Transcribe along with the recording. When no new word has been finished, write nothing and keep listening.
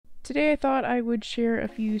Today I thought I would share a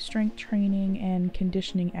few strength training and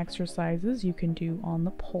conditioning exercises you can do on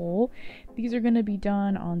the pole. These are going to be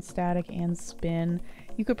done on static and spin.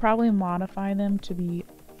 You could probably modify them to be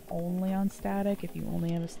only on static if you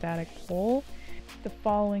only have a static pole. The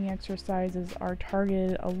following exercises are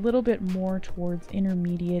targeted a little bit more towards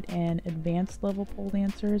intermediate and advanced level pole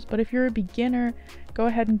dancers, but if you're a beginner, go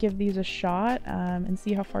ahead and give these a shot and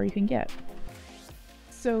see how far you can get.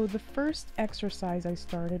 So the first exercise I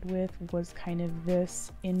started with was kind of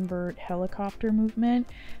this invert helicopter movement.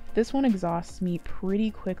 This one exhausts me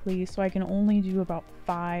pretty quickly, so I can only do about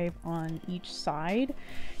 5 on each side.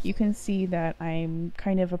 You can see that I'm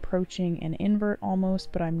kind of approaching an invert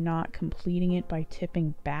almost, but I'm not completing it by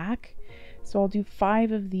tipping back. So I'll do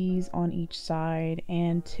 5 of these on each side,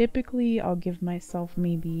 and typically I'll give myself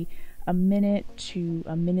maybe a minute to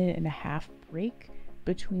a minute and a half break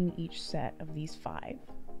between each set of these 5.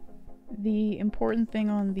 The important thing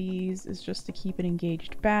on these is just to keep it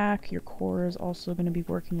engaged back. Your core is also going to be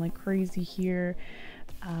working like crazy here.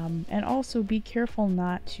 And also be careful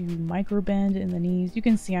not to microbend in the knees. You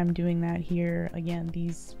can see I'm doing that here. Again,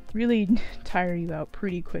 these really tire you out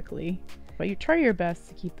pretty quickly. But you try your best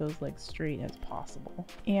to keep those legs straight as possible.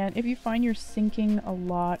 And if you find you're sinking a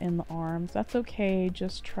lot in the arms, that's okay.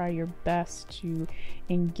 Just try your best to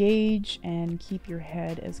engage and keep your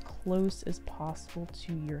head as close as possible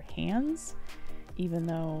to your hands, even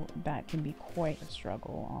though that can be quite a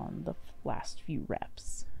struggle on the last few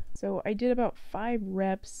reps. So I did about 5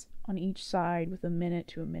 reps on each side with a minute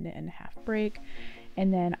to a minute and a half break,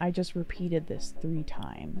 and then I just repeated this 3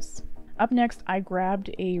 times. Up next, I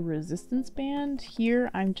grabbed a resistance band.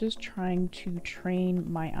 Here, I'm just trying to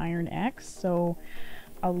train my Iron X, so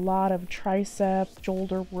a lot of tricep,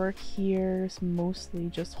 shoulder work here, mostly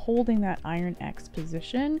just holding that Iron X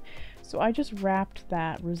position. So I just wrapped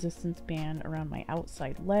that resistance band around my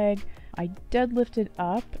outside leg. I deadlifted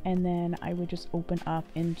up, and then I would just open up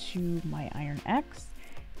into my Iron X.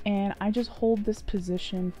 And I just hold this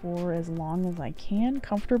position for as long as I can,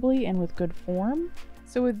 comfortably and with good form.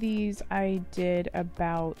 So with these, I did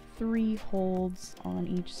about 3 holds on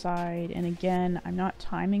each side, and again, I'm not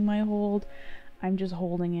timing my hold, I'm just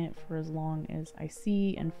holding it for as long as I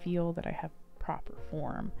see and feel that I have proper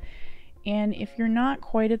form. And if you're not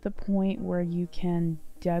quite at the point where you can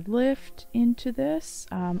deadlift into this,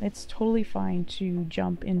 it's totally fine to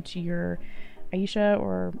jump into your Aisha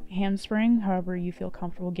or handspring, however you feel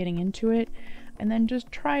comfortable getting into it, and then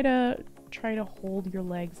just try to hold your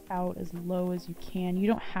legs out as low as you can. You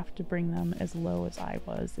don't have to bring them as low as I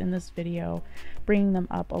was in this video. Bringing them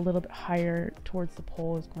up a little bit higher towards the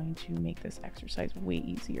pole is going to make this exercise way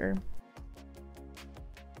easier.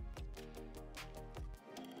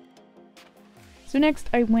 So next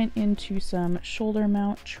I went into some shoulder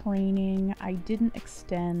mount training. I didn't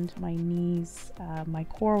extend my knees. My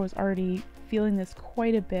core was already feeling this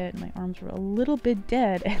quite a bit. My arms were a little bit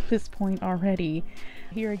dead at this point already.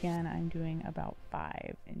 Here again, I'm doing about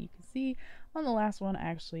 5, and you can see on the last one I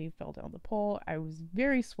actually fell down the pole. I was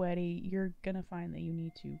very sweaty. You're gonna find that you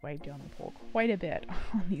need to wipe down the pole quite a bit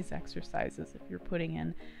on these exercises if you're putting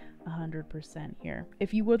in 100% here.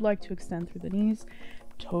 If you would like to extend through the knees,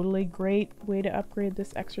 totally great way to upgrade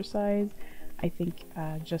this exercise. I think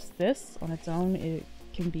just this on its own, it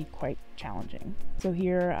can be quite challenging. So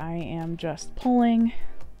here I am just pulling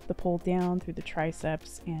the pole down through the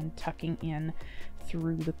triceps and tucking in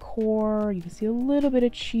through the core. You can see a little bit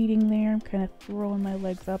of cheating there. I'm kind of throwing my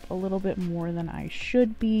legs up a little bit more than I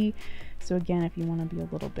should be. So again, if you want to be a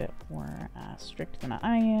little bit more strict than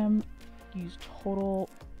I am, use total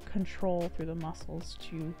control through the muscles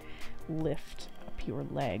to lift up your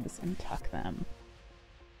legs and tuck them.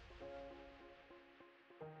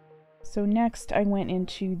 So next I went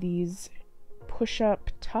into these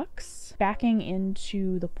push-up tucks, backing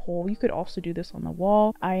into the pole. You could also do this on the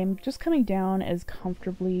wall. I am just coming down as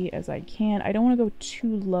comfortably as I can. I don't want to go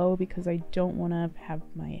too low because I don't want to have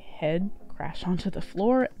my head crash onto the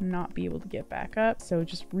floor and not be able to get back up. So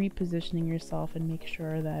just repositioning yourself and make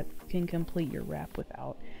sure that you can complete your rep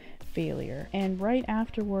without failure. And right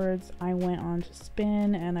afterwards I went on to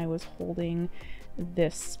spin, and I was holding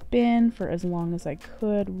this spin for as long as I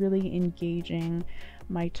could, really engaging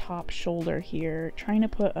my top shoulder here, trying to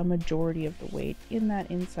put a majority of the weight in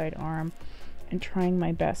that inside arm and trying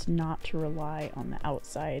my best not to rely on the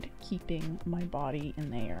outside, keeping my body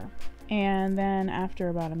in the air. And then after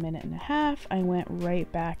about a minute and a half, I went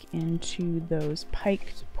right back into those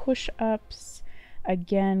piked push-ups,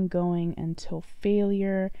 again going until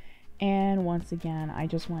failure. And once again, I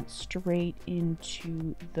just went straight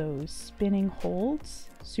into those spinning holds,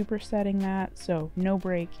 supersetting that, so no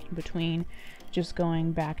break in between, just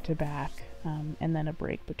going back to back, and then a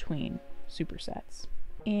break between supersets.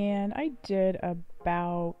 And I did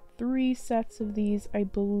about 3 sets of these, I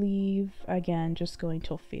believe. Again, just going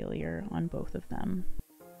till failure on both of them.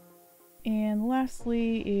 And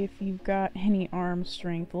lastly, if you've got any arm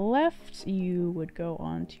strength left, you would go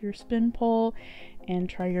onto your spin pole and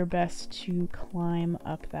try your best to climb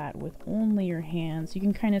up that with only your hands. You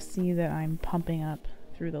can kind of see that I'm pumping up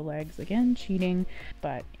through the legs, again, cheating,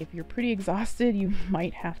 but if you're pretty exhausted, you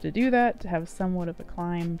might have to do that to have somewhat of a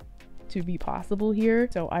climb to be possible here.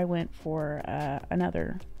 So I went for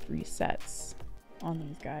another 3 sets on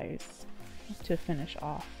these guys to finish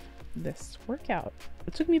off this workout.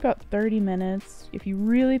 It took me about 30 minutes. If you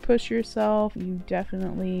really push yourself, you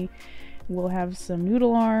definitely will have some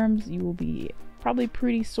noodle arms. You will be probably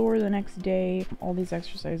pretty sore the next day. All these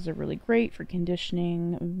exercises are really great for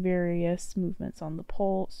conditioning various movements on the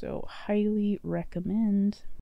pole, so highly recommend.